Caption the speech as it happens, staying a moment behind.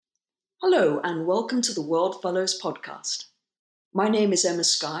Hello and welcome to the World Fellows podcast. My name is Emma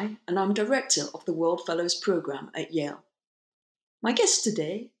Skye and I'm Director of the World Fellows Program at Yale. My guest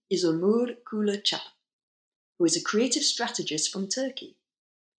today is Ömür Kula Çapan, who is a creative strategist from Turkey.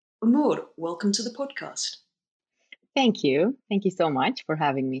 Ömür, welcome to the podcast. Thank you. Thank you so much for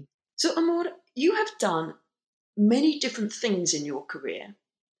having me. So Ömür, you have done many different things in your career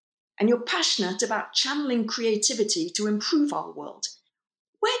and you're passionate about channeling creativity to improve our world.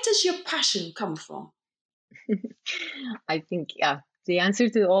 Where does your passion come from? I think, the answer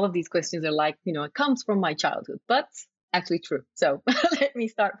to all of these questions are it comes from my childhood, but actually true. So let me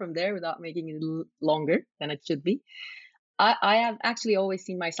start from there without making it longer than it should be. I have actually always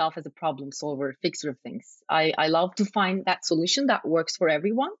seen myself as a problem solver, fixer of things. I love to find that solution that works for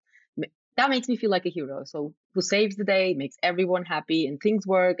everyone. That makes me feel like a hero. So who saves the day, makes everyone happy, and things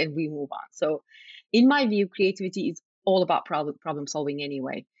work and we move on. So in my view, creativity is all about problem solving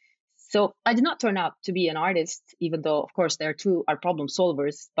anyway. So I did not turn out to be an artist, even though, of course, there too are problem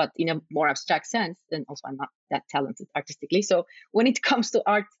solvers, but in a more abstract sense. And also, I'm not that talented artistically. So when it comes to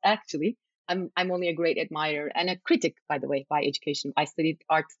art, actually, I'm only a great admirer and a critic, by the way, by education. I studied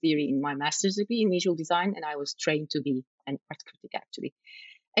art theory in my master's degree in visual design, and I was trained to be an art critic, actually.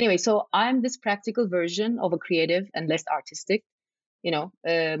 Anyway, so I'm this practical version of a creative and less artistic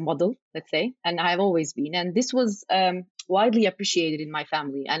model, let's say, and I've always been. And this was widely appreciated in my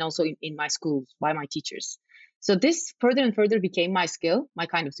family and also in my schools by my teachers. So this further and further became my skill, my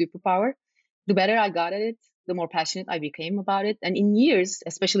kind of superpower. The better I got at it, the more passionate I became about it. And in years,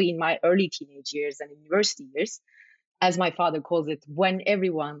 especially in my early teenage years and university years, as my father calls it, when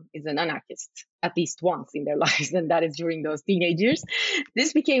everyone is an anarchist, at least once in their lives, and that is during those teenage years,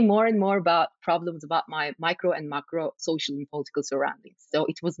 this became more and more about problems about my micro and macro social and political surroundings. So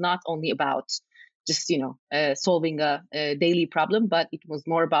it was not only about just, solving a daily problem, but it was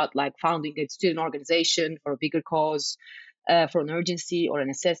more about like founding a student organization for a bigger cause, for an urgency or a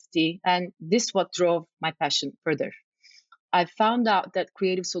necessity. And this what drove my passion further. I found out that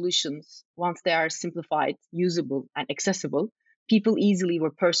creative solutions, once they are simplified, usable, and accessible, people easily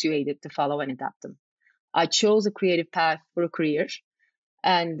were persuaded to follow and adapt them. I chose a creative path for a career,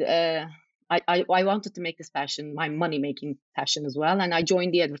 and I wanted to make this passion my money-making passion as well, and I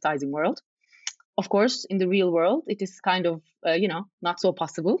joined the advertising world. Of course, in the real world, it is kind of, not so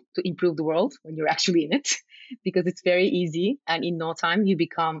possible to improve the world when you're actually in it, because it's very easy, and in no time you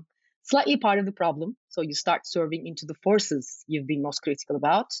become slightly part of the problem. So you start serving into the forces you've been most critical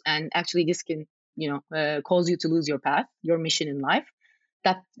about. And actually this can, cause you to lose your path, your mission in life.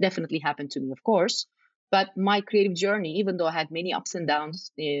 That definitely happened to me, of course. But my creative journey, even though I had many ups and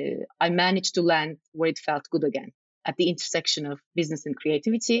downs, I managed to land where it felt good again, at the intersection of business and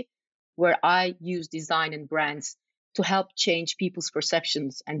creativity, where I use design and brands to help change people's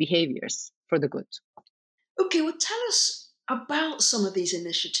perceptions and behaviors for the good. Okay, well, tell us about some of these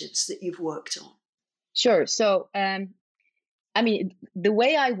initiatives that you've worked on. Sure. So, the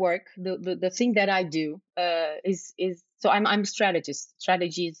way I work, the thing that I do is so I'm a strategist.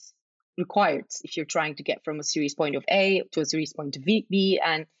 Strategy is required if you're trying to get from a serious point of A to a serious point of B.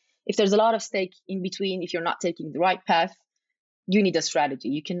 And if there's a lot of stake in between, if you're not taking the right path, you need a strategy.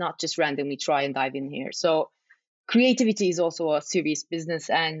 You cannot just randomly try and dive in here. So creativity is also a serious business,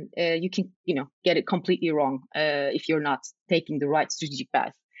 and you can, get it completely wrong if you're not taking the right strategic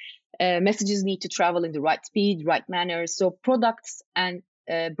path. Messages need to travel in the right speed, right manner. So products and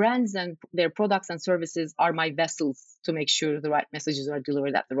brands and their products and services are my vessels to make sure the right messages are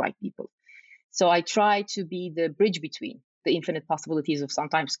delivered at the right people. So I try to be the bridge between the infinite possibilities of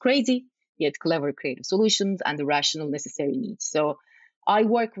sometimes crazy yet clever creative solutions and the rational necessary needs. So I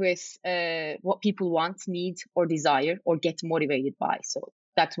work with what people want, need, or desire, or get motivated by. So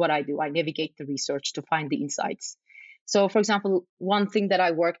that's what I do. I navigate the research to find the insights. So, for example, one thing that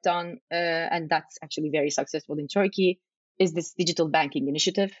I worked on, and that's actually very successful in Turkey, is this digital banking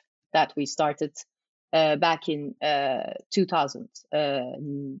initiative that we started back in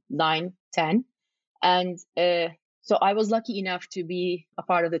 2009, 10. And so I was lucky enough to be a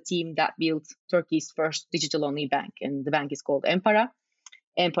part of the team that built Turkey's first digital-only bank, and the bank is called Enpara.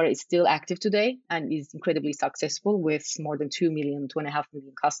 Enpara is still active today and is incredibly successful with more than 2 million, 2.5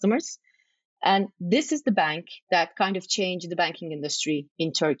 million customers. And this is the bank that kind of changed the banking industry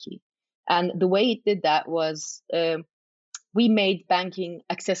in Turkey. And the way it did that was we made banking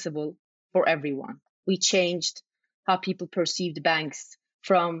accessible for everyone. We changed how people perceived banks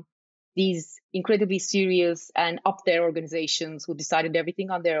from these incredibly serious and up there organizations who decided everything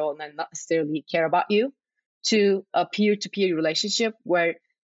on their own and not necessarily care about you, to a peer-to-peer relationship where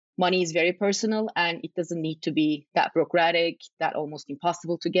money is very personal and it doesn't need to be that bureaucratic, that almost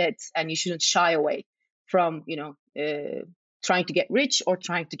impossible to get. And you shouldn't shy away from, trying to get rich or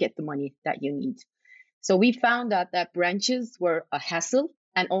trying to get the money that you need. So we found that branches were a hassle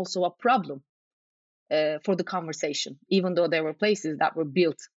and also a problem for the conversation, even though there were places that were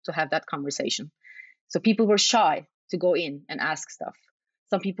built to have that conversation. So people were shy to go in and ask stuff.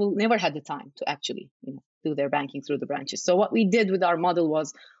 Some people never had the time to actually, do their banking through the branches. So what we did with our model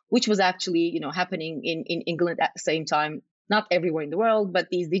was, which was actually, happening in England at the same time, not everywhere in the world, but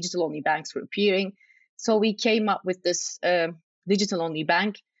these digital-only banks were appearing. So we came up with this digital-only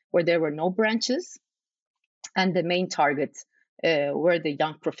bank where there were no branches, and the main target were the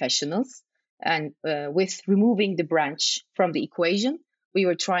young professionals. And with removing the branch from the equation, we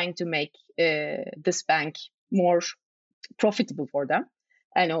were trying to make this bank more profitable for them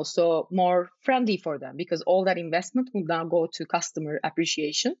and also more friendly for them, because all that investment would now go to customer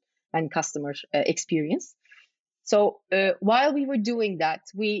appreciation and customer experience. So while we were doing that,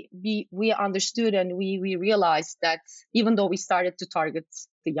 we understood and we realized that even though we started to target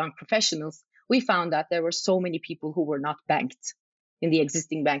the young professionals, we found that there were so many people who were not banked in the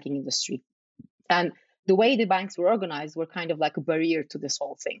existing banking industry. And the way the banks were organized were kind of like a barrier to this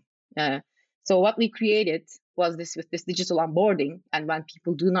whole thing. So what we created was this digital onboarding. And when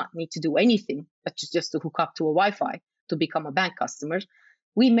people do not need to do anything, but just to hook up to a Wi-Fi to become a bank customer,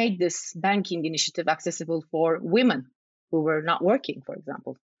 we made this banking initiative accessible for women who were not working, for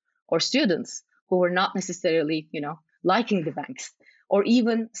example, or students who were not necessarily, liking the banks, or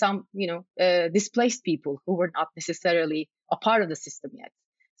even some, displaced people who were not necessarily a part of the system yet.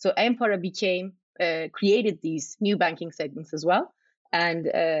 So Enpara created these new banking segments as well, and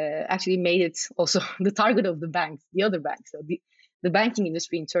actually made it also the target of the banks, the other banks. So the banking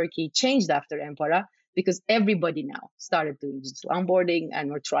industry in Turkey changed after Enpara because everybody now started doing digital onboarding and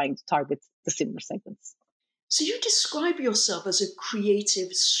we're trying to target the similar segments. So you describe yourself as a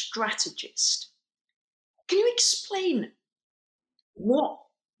creative strategist. Can you explain what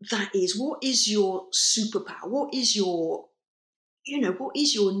that is? What is your superpower? What is your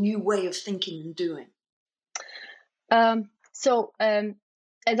new way of thinking and doing?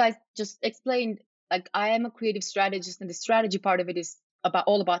 As I just explained, like I am a creative strategist, and the strategy part of it is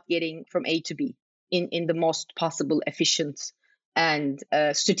all about getting from A to B in the most possible efficient and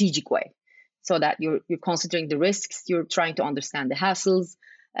strategic way, so that you're considering the risks, you're trying to understand the hassles,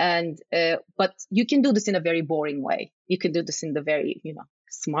 and but you can do this in a very boring way. You can do this in the very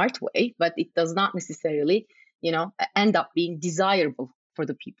smart way, but it does not necessarily end up being desirable for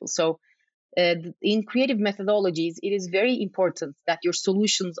the people. So in creative methodologies, it is very important that your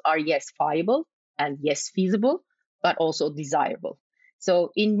solutions are, yes, viable and yes, feasible, but also desirable.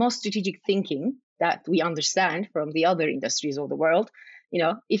 So in most strategic thinking that we understand from the other industries of the world,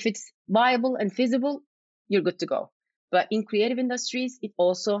 if it's viable and feasible, you're good to go. But in creative industries, it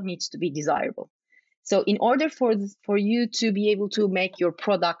also needs to be desirable. So in order for you to be able to make your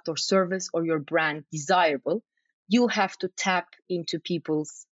product or service or your brand desirable, you have to tap into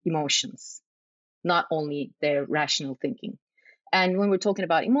people's emotions, not only their rational thinking. And when we're talking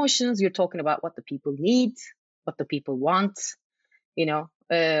about emotions, you're talking about what the people need, what the people want,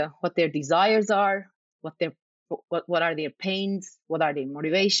 what their desires are, what are their pains, what are their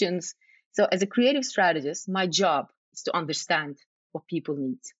motivations. So as a creative strategist, my job is to understand what people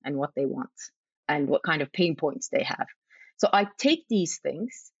need and what they want and what kind of pain points they have. So I take these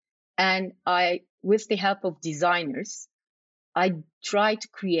things and with the help of designers, I try to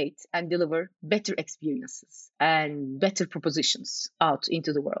create and deliver better experiences and better propositions out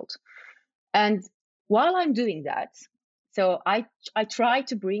into the world. And while I'm doing that, so I try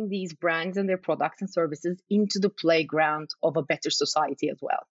to bring these brands and their products and services into the playground of a better society as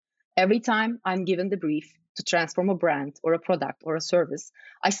well. Every time I'm given the brief to transform a brand or a product or a service,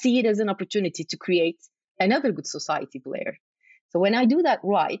 I see it as an opportunity to create another good society player. So when I do that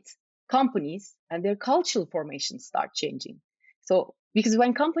right, companies and their cultural formations start changing. So because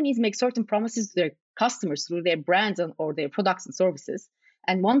when companies make certain promises to their customers through their brands or their products and services,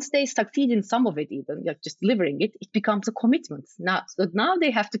 and once they succeed in some of it, even just delivering it, it becomes a commitment. So now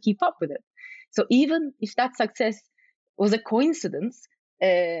they have to keep up with it. So even if that success was a coincidence,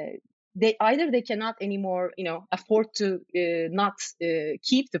 they cannot anymore, afford to not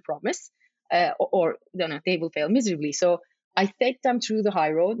keep the promise, or they will fail miserably. So I take them through the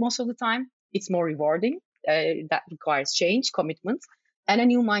high road most of the time. It's more rewarding. That requires change, commitment, and a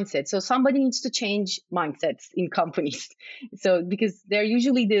new mindset. So somebody needs to change mindsets in companies. So because they're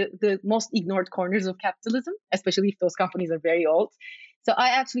usually the most ignored corners of capitalism, especially if those companies are very old. So I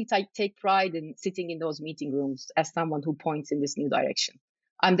actually take pride in sitting in those meeting rooms as someone who points in this new direction.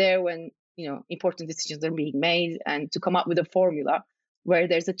 I'm there when, important decisions are being made, and to come up with a formula where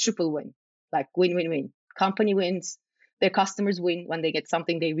there's a triple win, like win, win, win. Company wins, their customers win when they get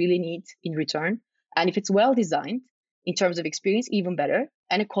something they really need in return. And if it's well designed in terms of experience, even better.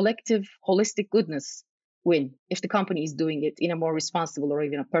 And a collective, holistic goodness win if the company is doing it in a more responsible or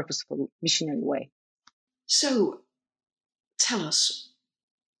even a purposeful, missionary way. So tell us,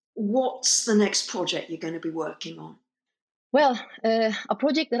 what's the next project you're going to be working on? Well, a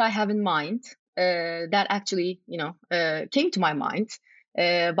project that I have in mind that actually, came to my mind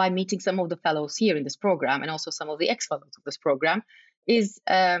by meeting some of the fellows here in this program and also some of the ex-fellows of this program is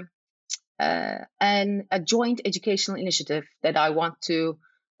a joint educational initiative that I want to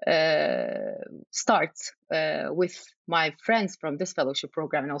start with my friends from this fellowship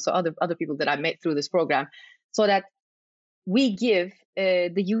program and also other people that I met through this program, so that we give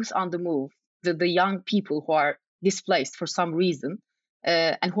the youth on the move, the young people who are displaced for some reason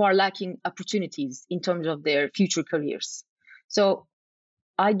and who are lacking opportunities in terms of their future careers. So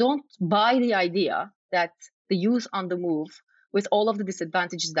I don't buy the idea that the youth on the move, with all of the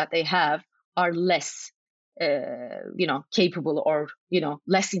disadvantages that they have, are less capable or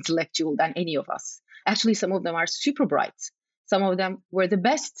less intellectual than any of us. Actually, some of them are super bright. Some of them were the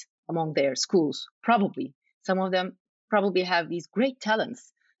best among their schools, probably. Some of them probably have these great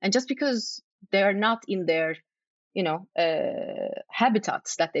talents, and just because they're not in their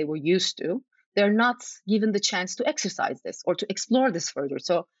habitats that they were used to, they're not given the chance to exercise this or to explore this further.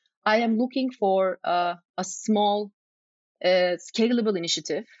 So I am looking for a small scalable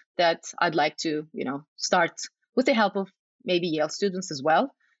initiative that I'd like to start with the help of maybe Yale students as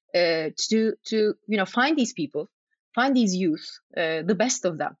well, to find these people, find these youth, the best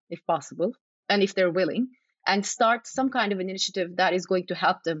of them if possible and if they're willing, and start some kind of an initiative that is going to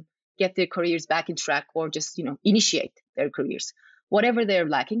help them get their careers back in track, or just initiate their careers, whatever they're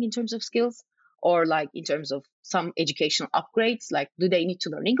lacking in terms of skills, or like in terms of some educational upgrades. Like, do they need to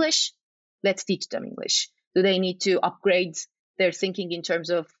learn English? Let's teach them English. Do they need to upgrade their thinking in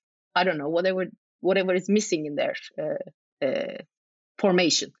terms of, I don't know, whatever is missing in their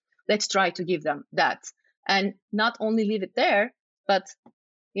formation? Let's try to give them that, and not only leave it there, but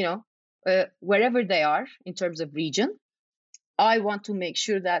wherever they are in terms of region, I want to make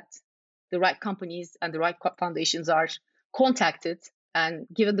sure that the right companies and the right foundations are contacted and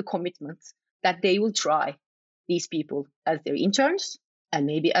given the commitment that they will try these people as their interns and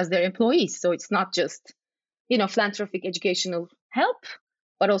maybe as their employees. So it's not just, philanthropic educational help,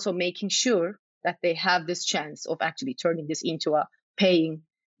 but also making sure that they have this chance of actually turning this into a paying,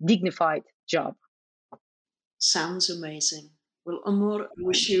 dignified job. Sounds amazing. Well, Ömür, I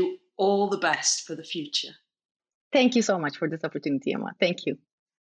wish you all the best for the future. Thank you so much for this opportunity, Emma. Thank you.